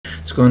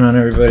What's going on,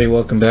 everybody?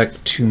 Welcome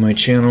back to my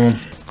channel.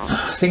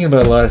 Thinking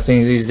about a lot of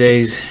things these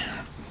days.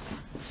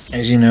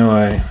 As you know,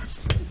 I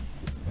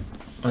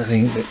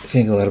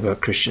think a lot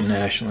about Christian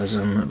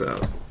nationalism,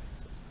 about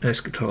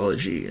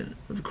eschatology, and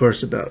of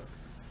course about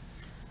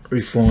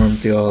Reformed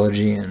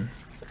theology. And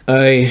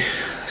I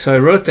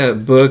wrote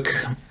that book,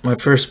 my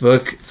first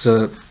book. It's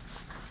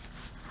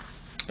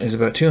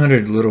about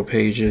 200 little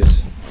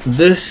pages.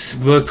 This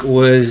book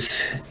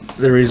was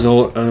the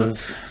result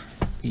of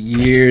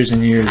years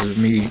and years of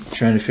me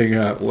trying to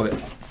figure out what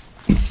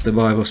the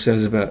Bible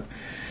says about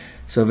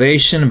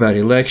salvation, about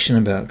election,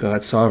 about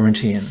God's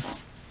sovereignty. And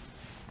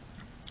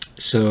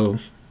so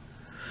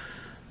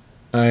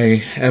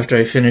after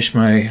I finished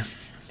my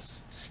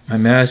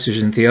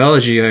master's in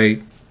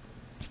theology,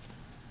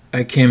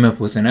 I came up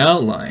with an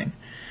outline,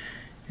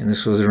 and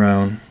this was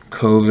around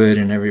COVID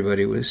and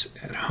everybody was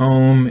at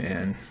home,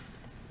 and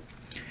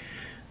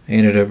I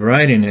ended up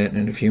writing it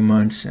in a few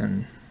months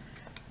and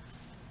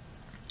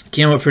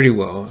came up pretty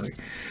well.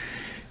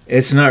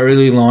 It's not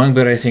really long,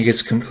 but I think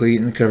it's complete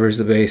and covers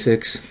the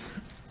basics.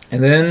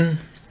 And then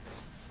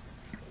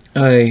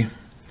at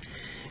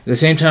the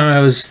same time, I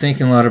was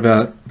thinking a lot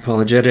about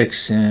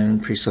apologetics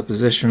and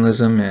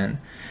presuppositionalism,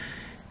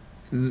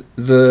 and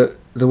the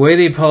way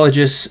the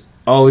apologists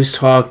always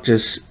talk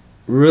just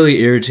really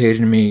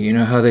irritated me. You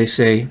know how they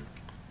say,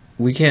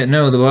 we can't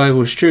know the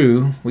Bible is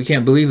true, we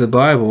can't believe the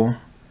Bible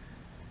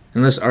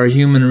unless our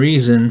human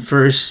reason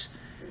first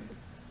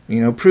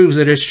proves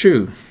that it's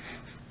true,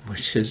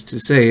 which is to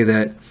say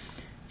that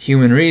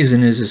human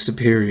reason is a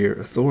superior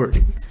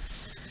authority.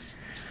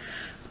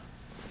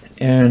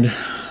 And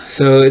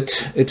so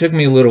it took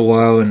me a little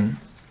while, and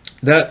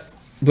that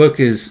book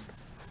was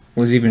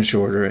even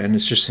shorter, and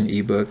it's just an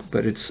ebook,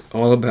 but it's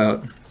all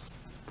about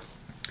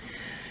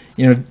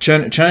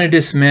trying to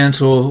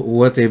dismantle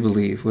what they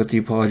believe, what the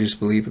apologists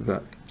believe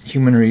about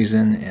human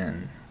reason,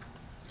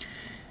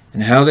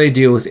 and how they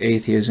deal with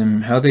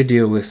atheism, how they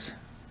deal with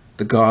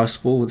the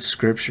gospel, with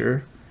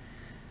scripture,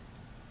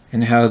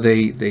 and how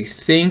they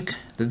think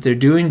that they're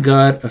doing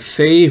God a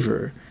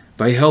favor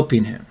by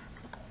helping him,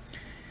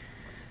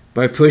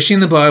 by pushing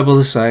the Bible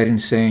aside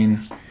and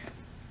saying,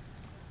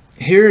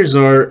 here's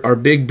our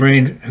big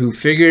brain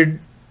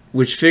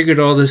which figured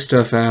all this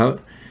stuff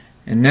out,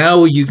 and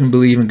now you can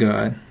believe in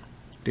God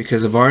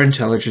because of our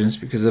intelligence,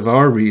 because of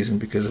our reason,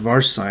 because of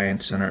our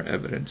science and our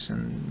evidence.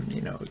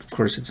 And of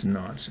course it's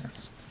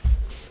nonsense.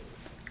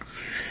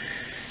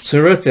 So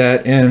I wrote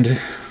that, and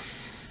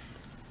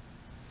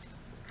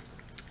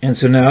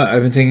so now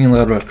I've been thinking a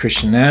lot about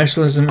Christian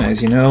nationalism,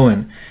 as you know,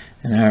 and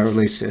how it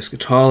relates to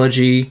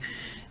eschatology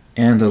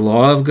and the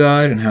law of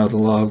God, and how the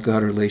law of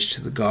God relates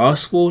to the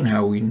gospel, and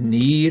how we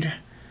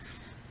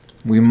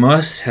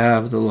must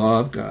have the law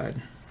of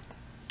God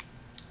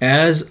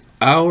as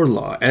our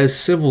law, as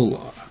civil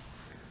law.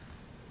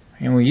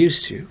 And we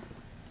used to,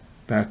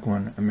 back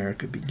when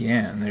America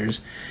began. There's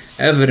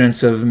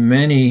evidence of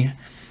many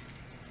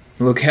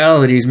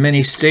localities,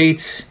 many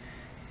states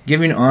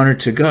giving honor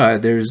to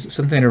God. There's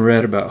something I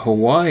read about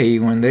Hawaii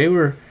when they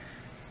were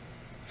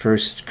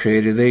first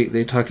created.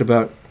 They talked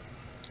about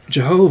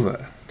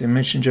Jehovah. They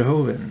mentioned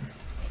Jehovah.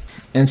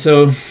 And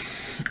so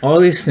all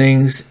these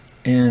things,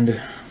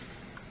 and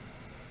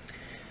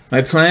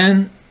my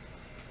plan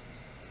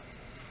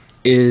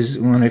is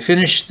when I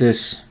finish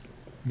this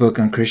book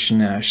on Christian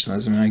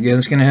nationalism, and again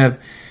it's going to have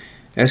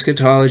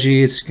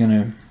eschatology, it's going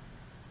to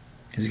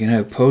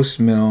have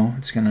post-mill,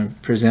 it's going to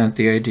present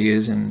the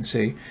ideas and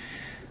say,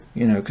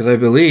 because I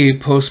believe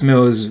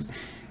post-mill is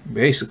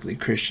basically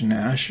Christian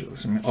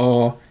nationalism.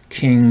 All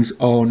kings,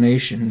 all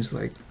nations,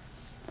 like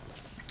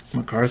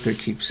MacArthur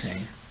keeps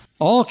saying.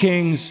 All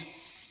kings,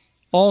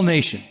 all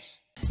nations.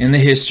 In the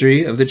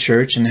history of the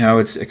church and how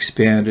it's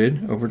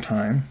expanded over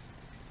time,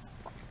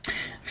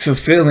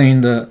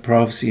 fulfilling the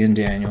prophecy in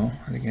Daniel.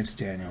 I think it's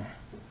Daniel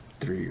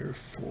 3 or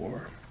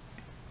 4.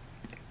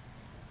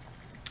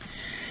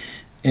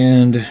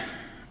 And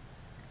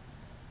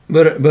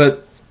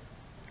but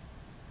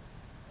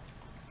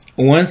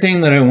one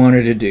thing that I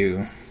wanted to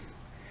do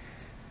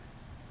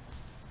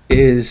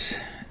is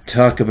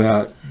talk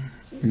about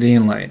the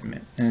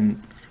Enlightenment,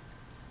 and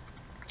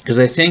because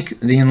I think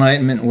the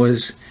Enlightenment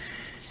was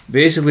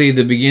basically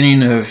the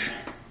beginning of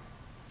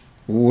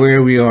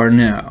where we are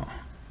now.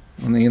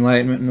 When the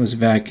Enlightenment was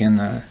back in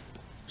the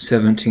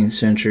 17th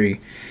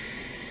century,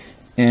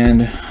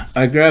 and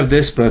I grabbed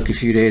this book a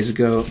few days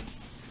ago,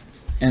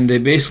 and they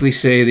basically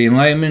say the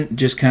Enlightenment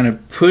just kind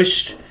of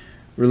pushed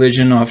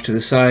religion off to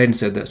the side and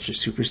said, that's just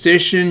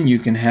superstition, you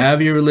can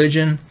have your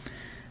religion,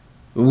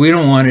 but we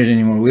don't want it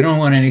anymore, we don't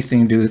want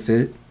anything to do with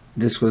it.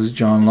 This was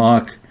John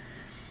Locke,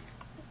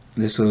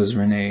 this was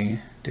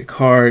Rene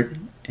Descartes,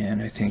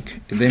 and I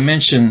think they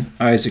mention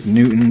Isaac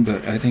Newton,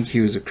 but I think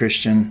he was a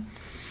Christian.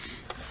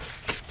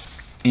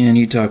 And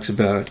he talks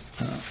about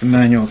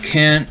Immanuel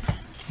Kant,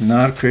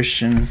 not a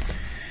Christian.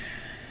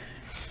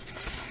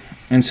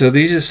 And so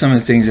these are some of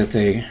the things that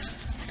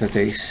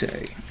they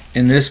say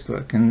in this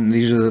book, and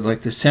these are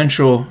like the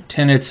central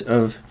tenets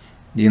of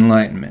the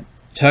Enlightenment.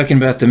 Talking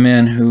about the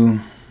men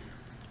who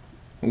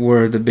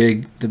were the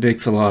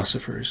big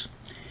philosophers.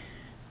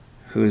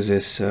 Who is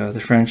this? The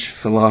French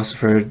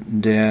philosopher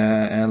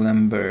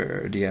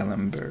D'Alembert.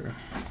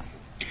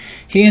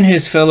 He and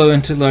his fellow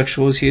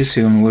intellectuals, he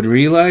assumed, would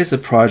realize the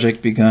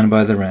project begun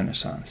by the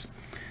Renaissance,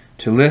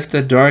 to lift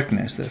the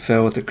darkness that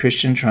fell with the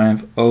Christian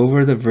triumph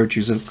over the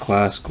virtues of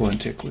classical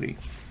antiquity.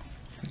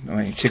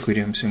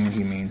 Antiquity, I'm assuming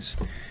he means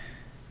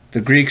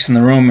the Greeks and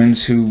the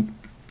Romans, who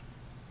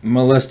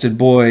molested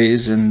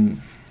boys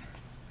and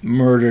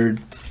murdered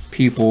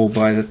people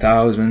by the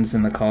thousands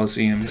in the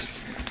Colosseums.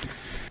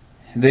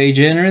 They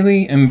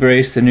generally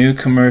embraced the new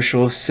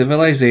commercial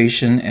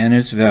civilization and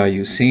its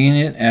values, seeing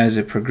it as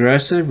a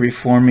progressive,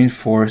 reforming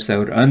force that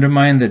would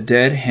undermine the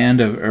dead hand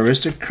of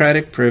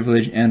aristocratic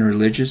privilege and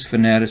religious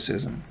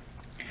fanaticism.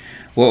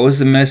 What was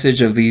the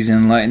message of these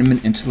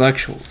Enlightenment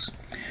intellectuals?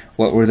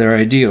 What were their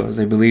ideals?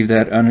 They believed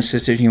that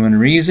unassisted human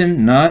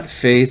reason, not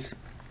faith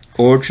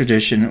or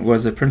tradition,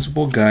 was the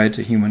principal guide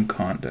to human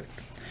conduct.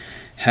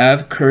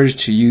 Have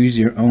courage to use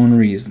your own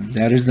reason.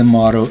 That is the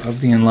motto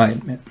of the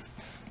Enlightenment.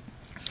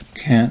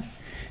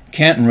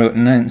 Canton wrote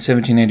in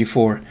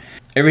 1784,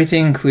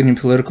 everything, including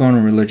political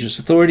and religious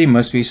authority,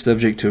 must be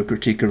subject to a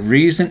critique of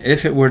reason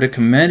if it were to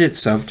commend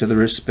itself to the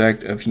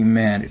respect of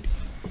humanity.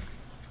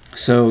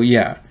 So,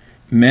 yeah,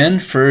 men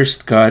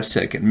first, God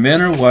second.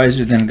 Men are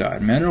wiser than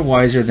God. Men are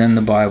wiser than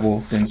the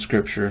Bible, than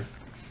Scripture,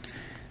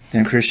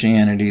 than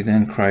Christianity,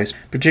 than Christ.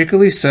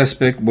 Particularly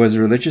suspect was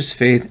religious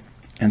faith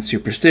and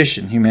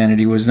superstition.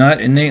 Humanity was not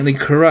innately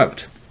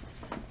corrupt,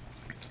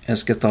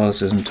 as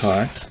Catholicism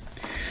taught.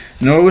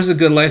 Nor was the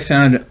good life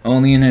found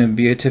only in a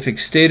beatific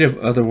state of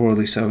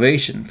otherworldly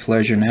salvation.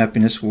 Pleasure and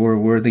happiness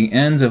were the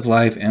ends of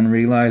life and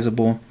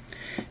realizable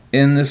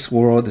in this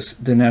world.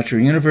 The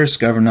natural universe,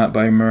 governed not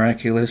by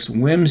miraculous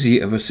whimsy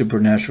of a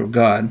supernatural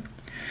God,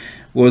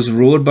 was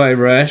ruled by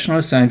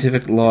rational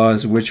scientific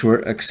laws which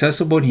were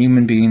accessible to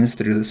human beings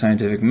through the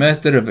scientific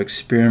method of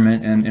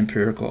experiment and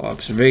empirical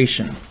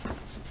observation.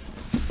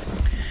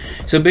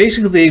 So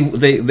basically,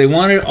 they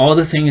wanted all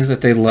the things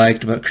that they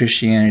liked about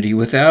Christianity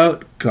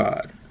without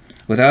God.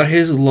 Without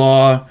his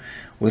law,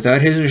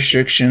 without his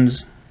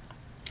restrictions.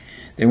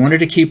 They wanted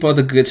to keep all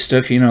the good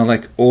stuff,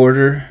 like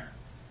order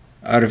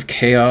out of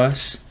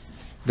chaos,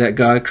 that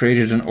God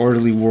created an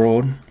orderly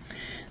world.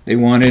 They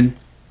wanted,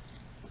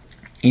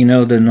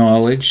 the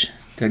knowledge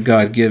that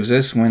God gives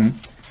us when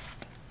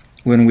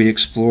we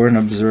explore and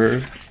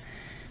observe.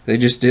 They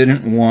just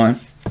didn't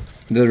want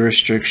the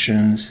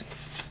restrictions,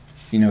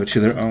 to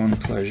their own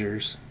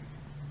pleasures.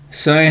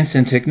 Science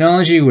and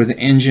technology were the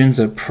engines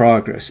of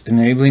progress,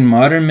 enabling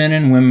modern men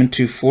and women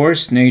to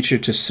force nature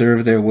to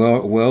serve their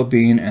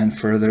well-being and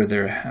further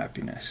their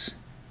happiness.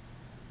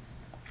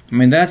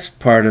 That's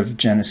part of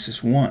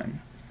Genesis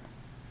 1.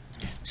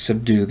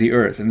 Subdue the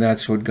earth, and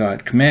that's what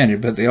God commanded.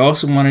 But they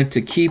also wanted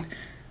to keep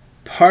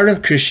part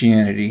of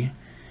Christianity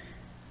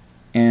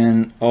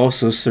and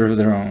also serve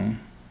their own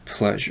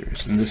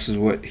pleasures. And this is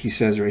what he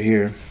says right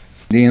here.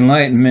 The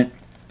Enlightenment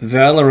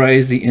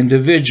valorized the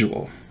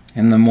individual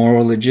and the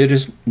moral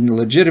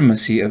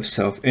legitimacy of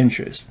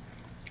self-interest.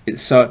 It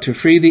sought to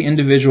free the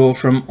individual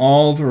from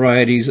all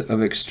varieties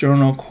of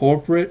external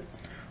corporate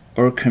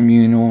or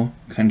communal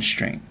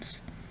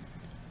constraints.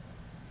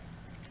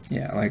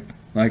 Yeah,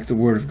 like the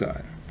Word of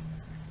God.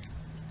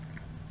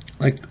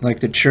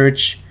 Like the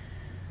church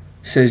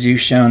says, you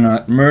shall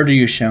not murder,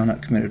 you shall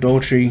not commit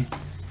adultery,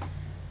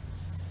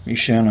 you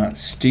shall not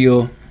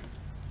steal.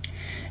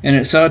 And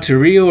it sought to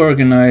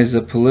reorganize the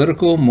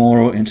political,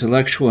 moral,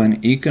 intellectual,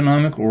 and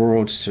economic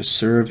worlds to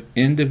serve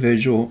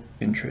individual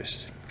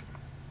interests.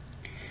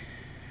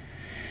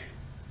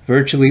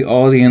 Virtually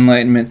all the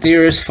Enlightenment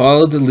theorists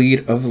followed the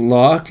lead of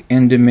Locke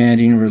in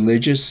demanding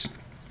religious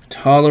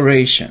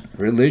toleration.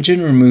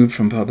 Religion removed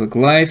from public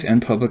life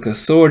and public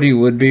authority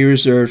would be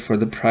reserved for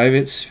the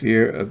private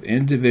sphere of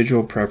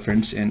individual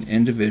preference and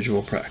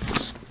individual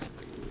practice.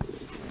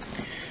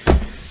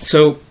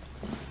 So,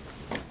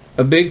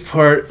 a big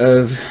part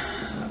of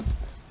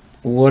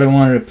what I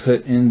wanted to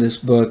put in this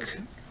book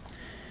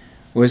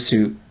was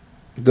to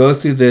go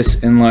through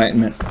this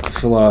Enlightenment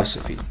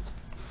philosophy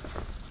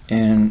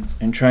and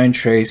try and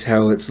trace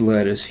how it's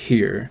led us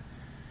here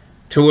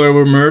to where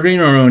we're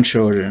murdering our own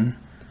children,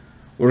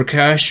 we're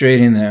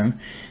castrating them.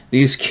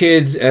 These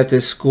kids at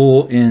this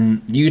school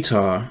in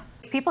Utah,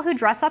 people who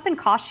dress up in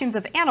costumes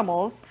of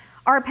animals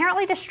are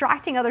apparently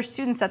distracting other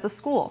students at the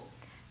school.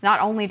 Not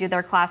only do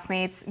their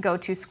classmates go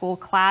to school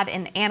clad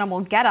in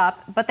animal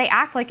getup, but they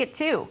act like it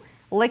too,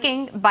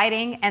 licking,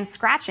 biting, and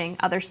scratching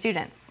other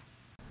students.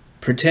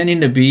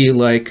 Pretending to be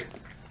like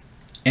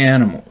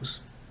animals.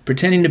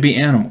 Pretending to be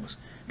animals.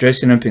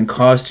 Dressing up in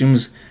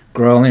costumes,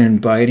 growling and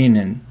biting,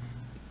 and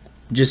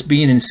just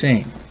being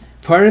insane.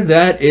 Part of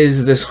that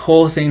is this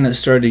whole thing that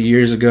started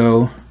years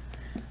ago,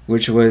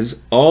 which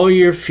was all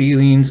your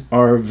feelings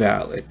are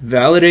valid.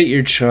 Validate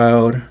your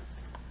child.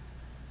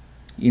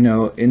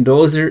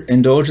 Indulge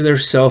their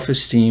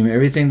self-esteem,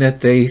 everything that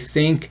they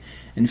think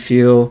and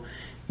feel,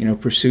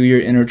 pursue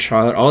your inner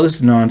child. All this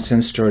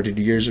nonsense started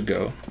years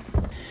ago.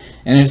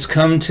 And it's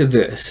come to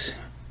this.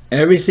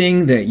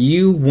 everything that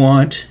you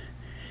want,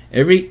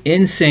 every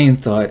insane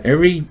thought,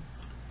 every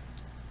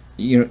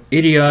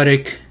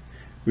idiotic,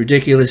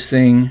 ridiculous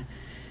thing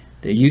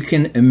that you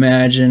can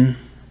imagine,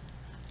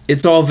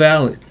 it's all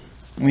valid.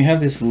 We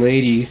have this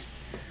lady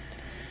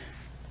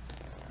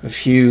a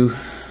few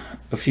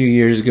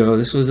years ago.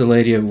 This was a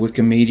lady of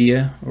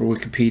Wikimedia or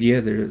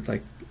Wikipedia. They're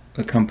like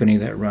a company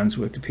that runs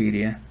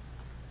Wikipedia,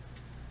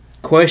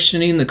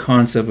 questioning the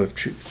concept of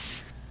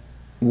truth.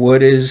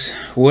 What is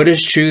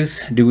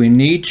truth? Do we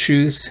need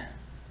truth?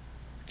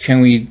 Can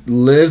we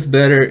live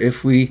better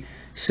if we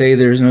say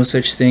there's no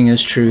such thing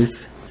as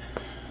truth?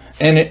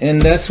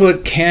 And that's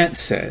what Kant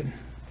said.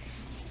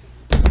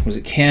 Was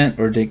it Kant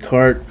or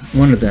Descartes?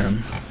 One of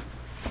them.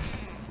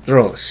 They're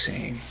all the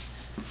same.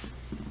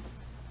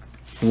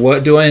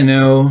 What do I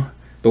know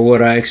but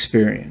what I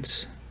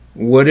experience?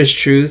 What is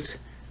truth?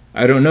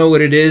 I don't know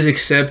what it is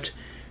except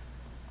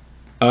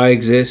I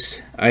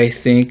exist, I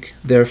think,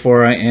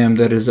 therefore I am.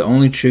 That is the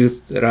only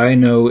truth that I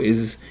know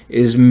is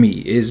me,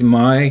 is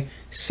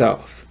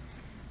myself.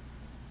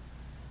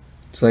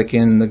 It's like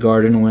in the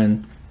garden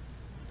when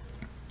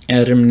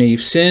Adam and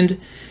Eve sinned.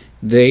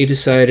 They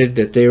decided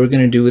that they were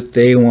going to do what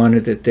they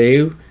wanted, that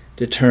they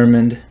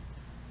determined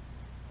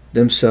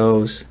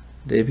themselves.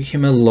 They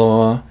became a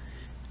law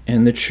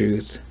and the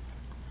truth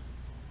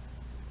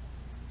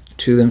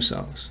to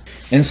themselves.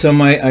 And so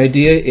my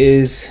idea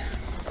is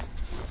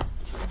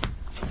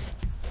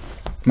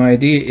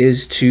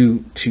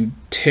to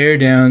tear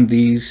down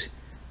these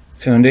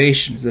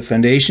foundations, the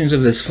foundations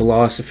of this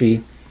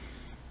philosophy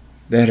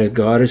that has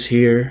got us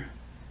here,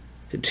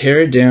 to tear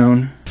it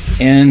down,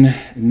 and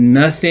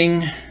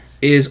nothing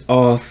is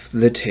off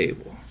the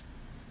table.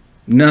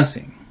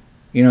 Nothing.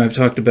 I've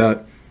talked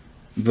about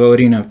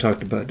voting, I've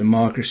talked about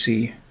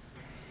democracy.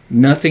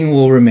 Nothing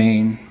will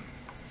remain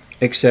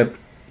except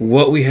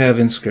what we have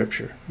in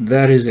Scripture.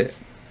 That is it.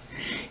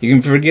 You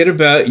can forget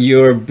about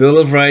your Bill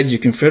of Rights, you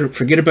can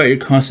forget about your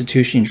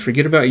Constitution, you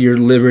forget about your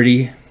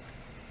liberty,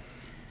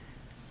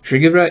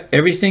 forget about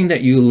everything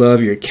that you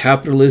love, your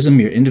capitalism,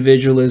 your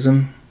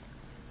individualism,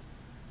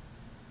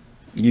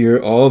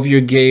 all of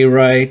your gay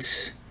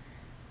rights.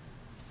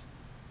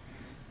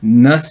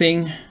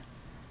 Nothing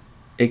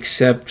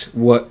except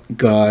what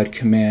God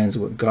commands,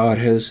 what God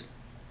has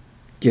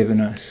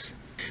given us.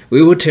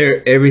 We will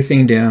tear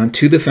everything down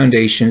to the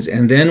foundations,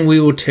 and then we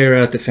will tear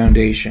out the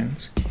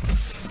foundations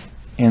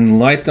and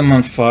light them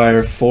on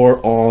fire for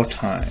all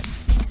time.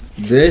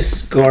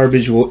 This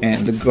garbage will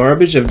end. The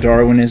garbage of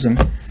Darwinism,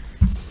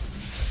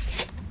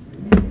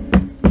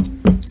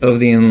 of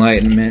the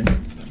Enlightenment,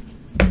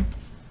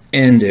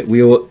 end it.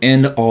 We will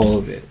end all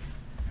of it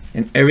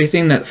and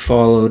everything that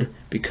followed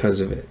because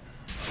of it.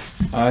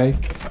 I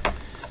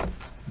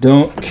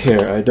don't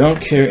care. I don't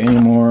care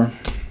anymore.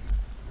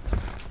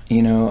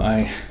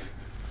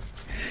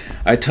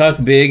 I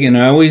talk big, and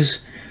I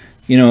always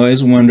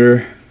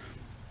wonder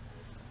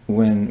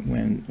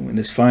when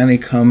this finally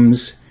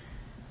comes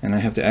and I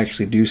have to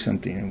actually do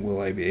something,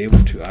 will I be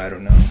able to? I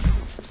don't know.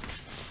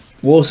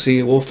 We'll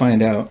see. We'll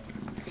find out.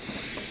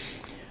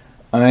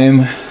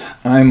 I'm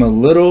a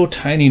little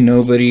tiny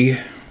nobody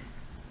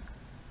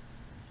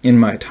in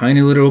my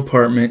tiny little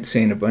apartment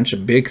saying a bunch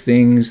of big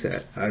things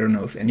that I don't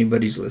know if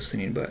anybody's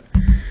listening, but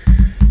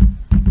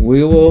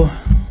we will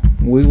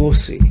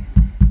see.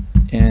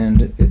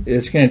 And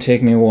it's going to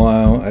take me a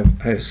while. I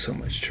have so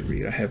much to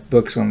read. I have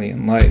books on the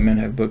Enlightenment,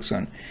 I have books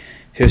on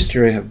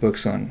history, I have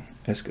books on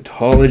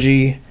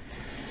eschatology.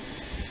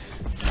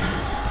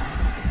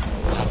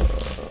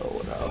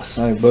 What else?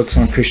 I have books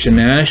on Christian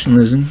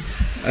nationalism.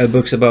 I have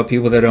books about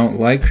people that don't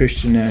like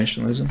Christian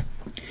nationalism.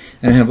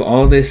 And I have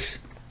all this.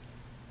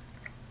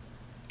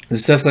 The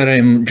stuff that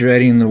I'm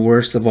dreading the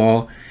worst of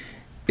all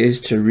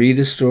is to read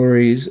the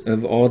stories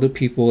of all the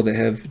people that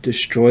have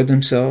destroyed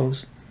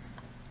themselves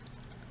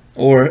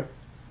or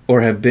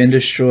have been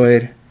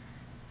destroyed,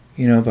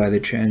 by the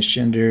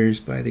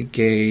transgenders, by the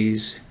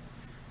gays,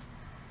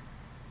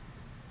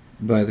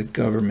 by the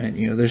government.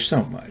 There's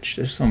so much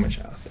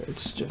out there.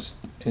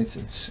 It's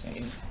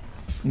insane.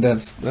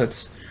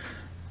 That's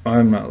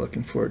I'm not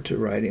looking forward to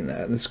writing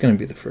that. That's going to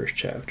be the first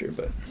chapter,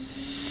 but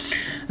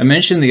I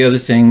mentioned the other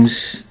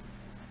things,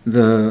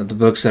 the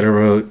books that I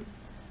wrote,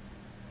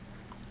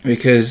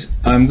 because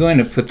I'm going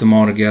to put them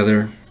all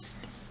together,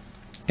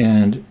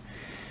 and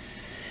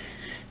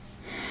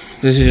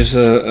this is just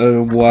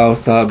a wild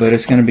thought, but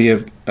it's going to be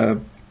a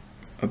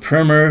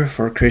primer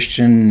for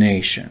Christian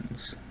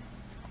nations.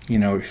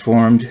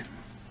 Reformed,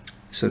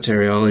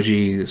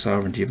 soteriology, the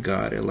sovereignty of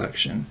God,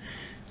 election,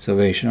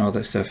 salvation, all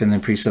that stuff, and then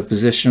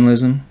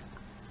presuppositionalism,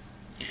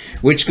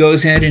 which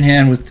goes hand in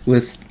hand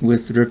with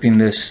ripping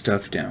this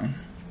stuff down.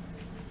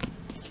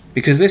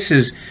 Because this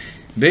is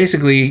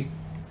basically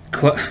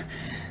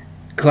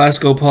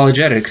classical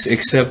apologetics,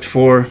 except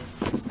for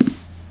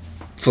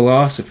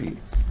philosophy,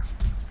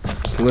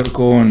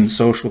 political and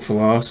social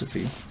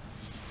philosophy.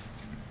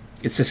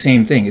 It's the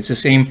same thing. It's the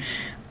same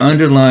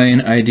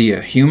underlying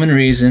idea. Human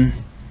reason,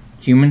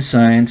 human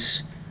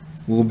science.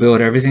 We'll build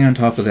everything on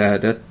top of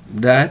that.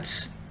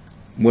 That's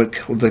what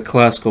the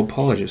classical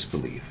apologists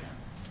believe.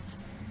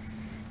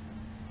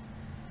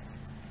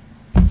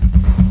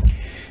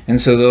 And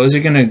so those are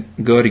going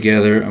to go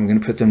together. I'm going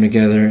to put them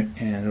together,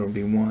 and it'll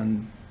be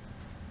one,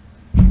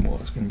 well,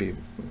 it's going to be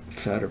a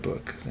fatter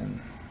book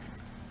than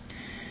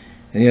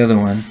the other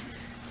one.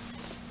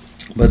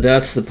 But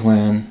that's the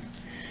plan.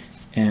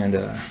 And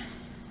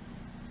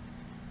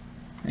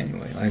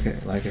anyway,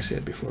 like I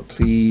said before,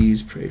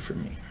 please pray for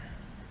me.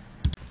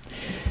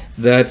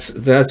 That's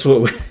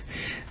what we,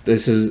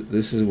 this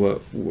is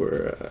what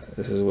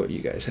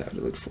you guys have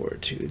to look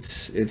forward to.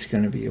 It's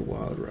going to be a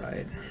wild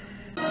ride.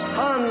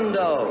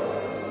 Hondo,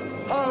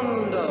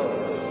 Hondo,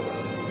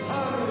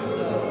 Hondo.